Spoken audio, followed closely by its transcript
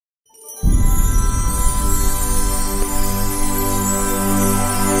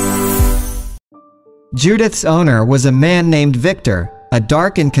Judith's owner was a man named Victor, a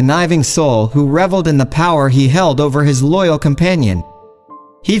dark and conniving soul who reveled in the power he held over his loyal companion.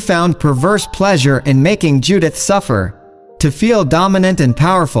 He found perverse pleasure in making Judith suffer. To feel dominant and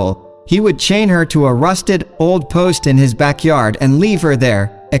powerful, he would chain her to a rusted, old post in his backyard and leave her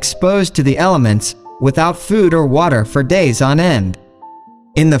there, exposed to the elements, without food or water for days on end.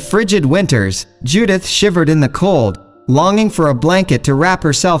 In the frigid winters, Judith shivered in the cold, longing for a blanket to wrap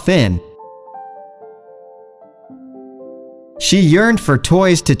herself in. She yearned for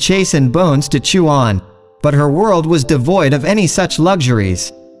toys to chase and bones to chew on, but her world was devoid of any such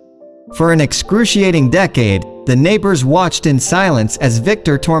luxuries. For an excruciating decade, the neighbors watched in silence as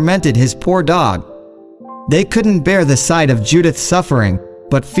Victor tormented his poor dog. They couldn't bear the sight of Judith's suffering,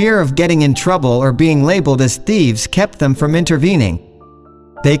 but fear of getting in trouble or being labeled as thieves kept them from intervening.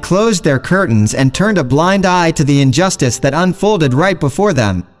 They closed their curtains and turned a blind eye to the injustice that unfolded right before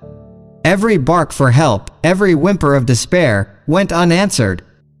them. Every bark for help, every whimper of despair, went unanswered.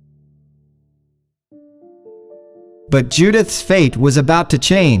 But Judith's fate was about to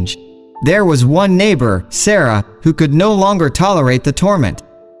change. There was one neighbor, Sarah, who could no longer tolerate the torment.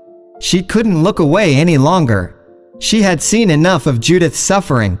 She couldn't look away any longer. She had seen enough of Judith's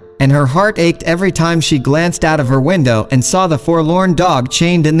suffering, and her heart ached every time she glanced out of her window and saw the forlorn dog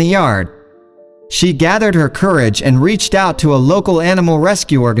chained in the yard. She gathered her courage and reached out to a local animal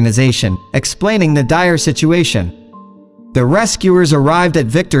rescue organization, explaining the dire situation. The rescuers arrived at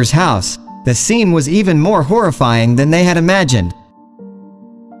Victor's house. The scene was even more horrifying than they had imagined.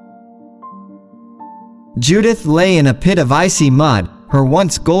 Judith lay in a pit of icy mud, her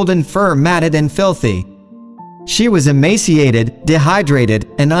once golden fur matted and filthy. She was emaciated, dehydrated,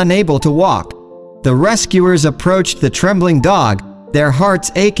 and unable to walk. The rescuers approached the trembling dog, their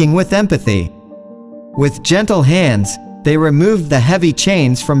hearts aching with empathy. With gentle hands, they removed the heavy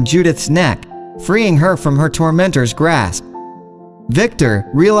chains from Judith's neck, freeing her from her tormentor's grasp. Victor,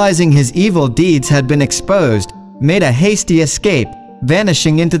 realizing his evil deeds had been exposed, made a hasty escape,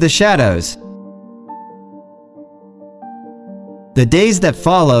 vanishing into the shadows. The days that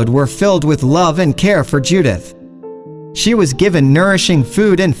followed were filled with love and care for Judith. She was given nourishing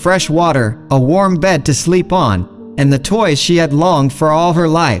food and fresh water, a warm bed to sleep on, and the toys she had longed for all her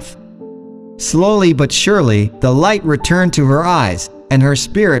life. Slowly but surely, the light returned to her eyes, and her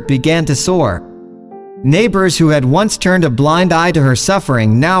spirit began to soar. Neighbors who had once turned a blind eye to her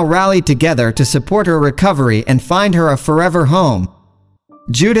suffering now rallied together to support her recovery and find her a forever home.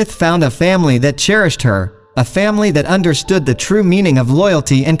 Judith found a family that cherished her, a family that understood the true meaning of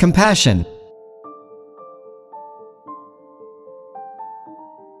loyalty and compassion.